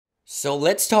So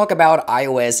let's talk about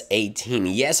iOS 18.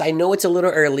 Yes, I know it's a little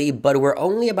early, but we're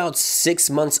only about 6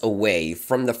 months away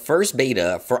from the first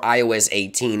beta for iOS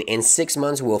 18, and 6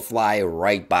 months will fly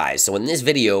right by. So in this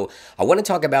video, I want to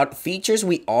talk about features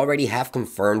we already have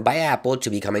confirmed by Apple to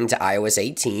be coming to iOS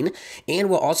 18, and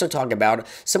we'll also talk about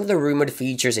some of the rumored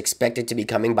features expected to be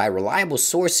coming by reliable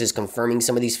sources confirming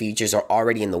some of these features are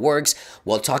already in the works.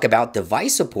 We'll talk about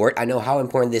device support. I know how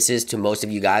important this is to most of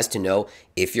you guys to know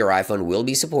if your iPhone will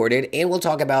be supported, and we'll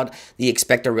talk about the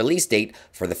expected release date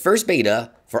for the first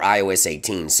beta for iOS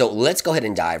 18. So let's go ahead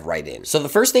and dive right in. So the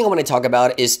first thing I want to talk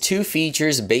about is two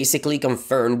features basically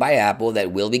confirmed by Apple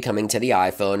that will be coming to the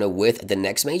iPhone with the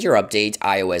next major update,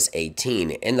 iOS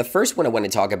 18. And the first one I want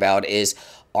to talk about is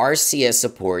RCS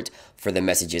support for the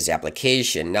Messages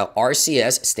application. Now,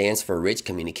 RCS stands for Rich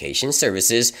Communication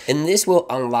Services, and this will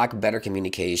unlock better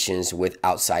communications with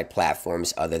outside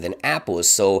platforms other than Apple.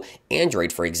 So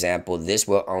Android, for example, this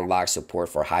will unlock support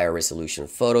for higher resolution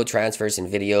photo transfers and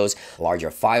videos, larger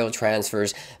file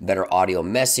transfers, better audio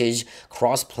message,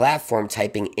 cross-platform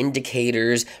typing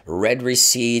indicators, read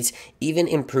receipts, even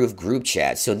improved group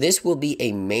chat. So this will be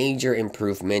a major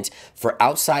improvement for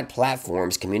outside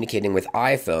platforms communicating with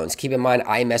iPhones. Keep in mind,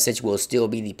 iMessage will still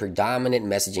be the predominant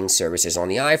messaging services on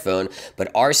the iPhone,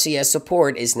 but RCS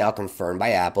support is now confirmed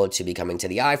by Apple to be coming to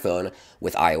the iPhone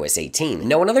with iOS 18.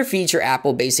 Now, another feature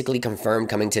Apple basically confirmed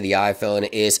coming to the iPhone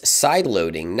is side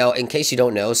loading. Now, in case you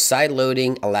don't know, side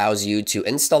loading allows you to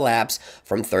install apps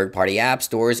from third-party app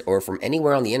stores or from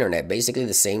anywhere on the internet. Basically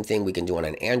the same thing we can do on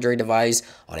an Android device,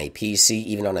 on a PC,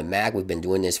 even on a Mac. We've been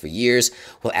doing this for years.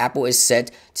 Well, Apple is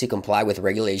set to comply with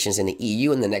regulations in the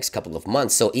EU in the next couple of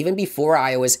months. So even before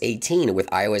iOS 18, with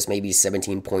iOS maybe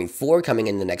 17.4 coming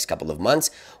in the next couple of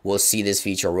months, we'll see this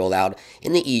feature roll out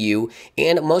in the EU.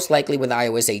 And most likely with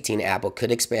iOS 18, Apple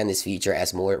could expand this feature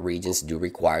as more regions do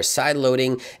require side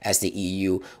loading, as the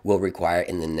EU will require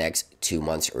in the next 2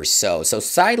 months or so. So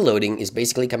side loading is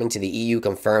basically coming to the EU,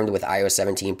 confirmed with iOS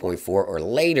 17.4 or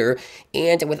later.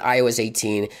 And with iOS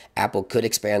 18, Apple could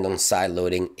expand on side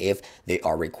loading if they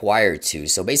are required to.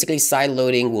 So basically side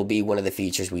loading will be one of the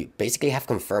features we basically have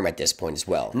confirmed at this point as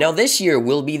well. Now this year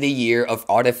will be the year of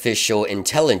artificial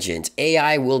intelligence.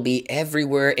 AI will be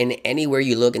everywhere and anywhere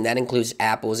you look, and that includes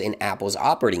Apple's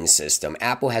operating system.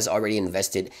 Apple has already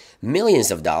invested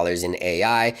millions of dollars in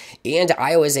AI, and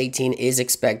iOS 18 is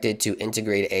expected to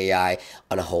integrate AI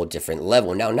on a whole different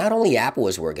level. Now, not only Apple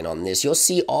is working on this, you'll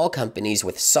see all companies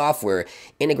with software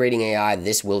integrating AI.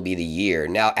 This will be the year.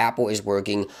 Now, Apple is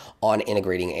working on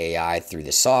integrating AI through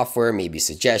the software, maybe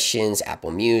suggestions,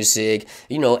 Apple Music,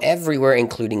 everywhere,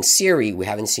 including Siri. We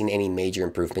haven't seen any major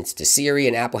improvements to Siri,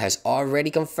 and Apple has already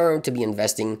confirmed to be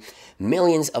investing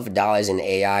millions of dollars in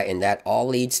AI, and that all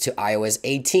leads to iOS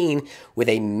 18 with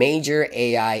a major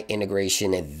AI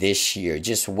integration this year.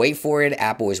 Just wait for it.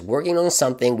 Apple is working on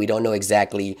something. We don't know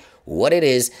exactly what it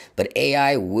is, but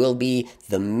AI will be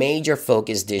the major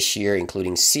focus this year,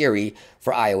 including Siri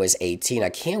for iOS 18. I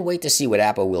can't wait to see what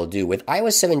Apple will do. With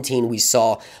iOS 17, we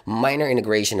saw minor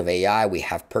integration of AI. We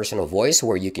have personal voice,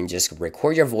 where you can just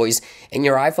record your voice and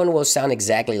your iPhone will sound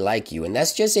exactly like you. And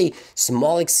that's just a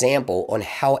small example on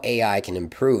how AI can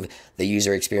improve the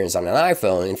user experience on an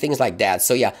iPhone and things like that.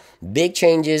 So yeah, big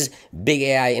changes, big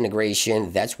AI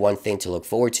integration. That's one thing to look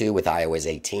forward to with iOS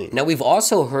 18. Now, we've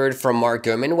also heard from Mark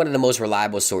Gurman, one of the most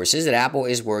reliable sources, that Apple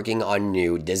is working on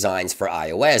new designs for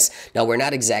iOS. Now, we're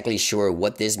not exactly sure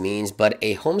what this means, but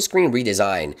a home screen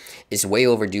redesign is way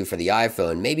overdue for the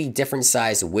iPhone. Maybe different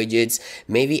size widgets,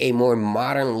 maybe a more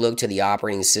modern look to the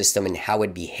operating system and how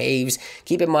it behaves.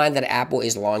 Keep in mind that Apple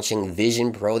is launching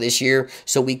Vision Pro this year,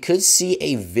 so we could see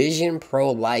a Vision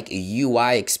Pro-like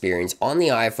UI experience on the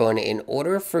iPhone in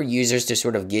order for users to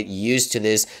sort of get used to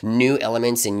this new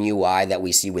elements in UI that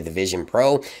we see with the Vision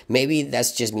Pro. Maybe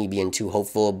that's just me being too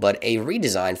hopeful, but a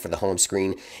redesign for the home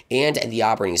screen and the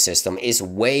operating system is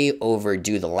way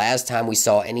overdue. The last time we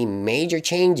saw any major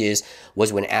changes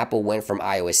was when Apple went from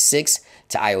iOS 6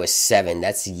 to iOS 7.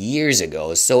 That's years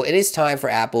ago. So it is time for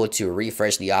Apple to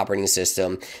refresh the operating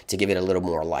system to give it a little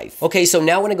more life. Okay, so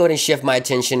now I want to go ahead and shift my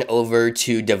attention over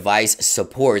to device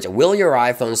support. Will your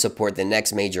iPhone support the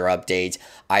next major update,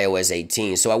 iOS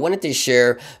 18? So I wanted to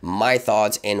share my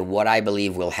thoughts and what I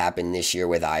believe will happen this year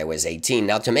with iOS 18.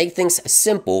 Now, to make things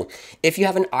simple, if you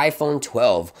have an iPhone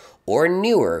 12 or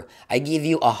newer, I give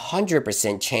you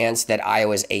 100% chance that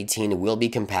iOS 18 will be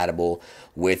compatible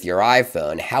with your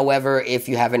iPhone. However, if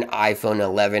you have an iPhone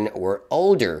 11 or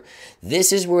older,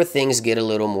 this is where things get a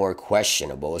little more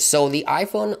questionable. So the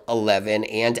iPhone 11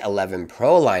 and 11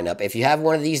 Pro lineup, if you have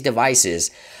one of these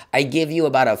devices, I give you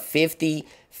about a 50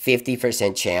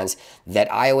 50% chance that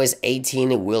iOS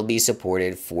 18 will be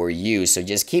supported for you. So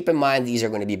just keep in mind, these are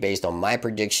going to be based on my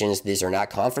predictions. These are not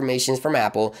confirmations from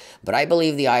Apple, but I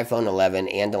believe the iPhone 11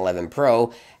 and 11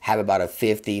 Pro have about a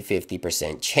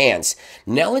 50% chance.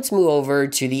 Now let's move over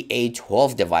to the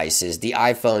A12 devices, the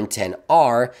iPhone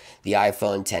XR, the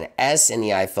iPhone XS, and the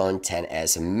iPhone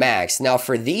XS Max. Now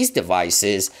for these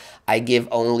devices, I give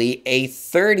only a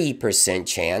 30%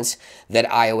 chance that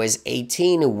iOS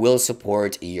 18 will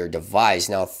support your device.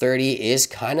 Now 30 is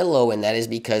kind of low, and that is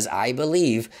because I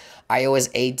believe iOS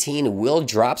 18 will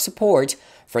drop support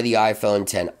for the iPhone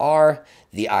XR,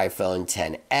 the iPhone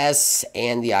XS,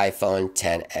 and the iPhone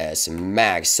XS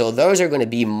Max. So those are going to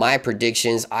be my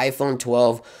predictions. iPhone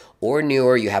 12 or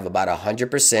newer, you have about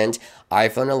 100%.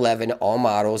 iPhone 11, all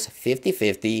models,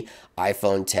 50-50.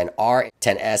 iPhone XR,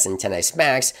 XS, and XS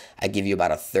Max, I give you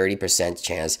about a 30%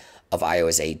 chance of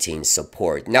iOS 18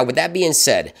 support. Now, with that being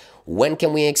said, when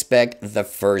can we expect the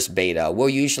first beta? Well,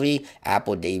 usually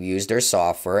Apple debuts their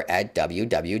software at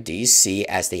WWDC,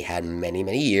 as they had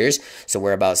many years. So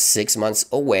we're about 6 months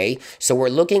away. So we're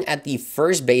looking at the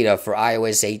first beta for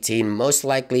iOS 18, most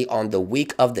likely on the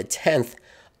week of the 10th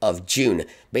of June.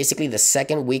 Basically, the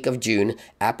second week of June,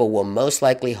 Apple will most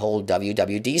likely hold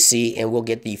WWDC, and we'll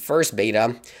get the first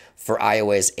beta for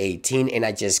iOS 18, and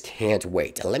I just can't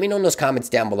wait. Let me know in those comments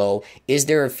down below, is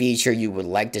there a feature you would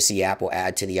like to see Apple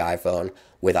add to the iPhone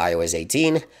with iOS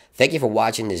 18? Thank you for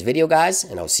watching this video, guys,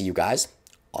 and I'll see you guys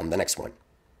on the next one.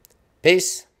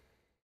 Peace.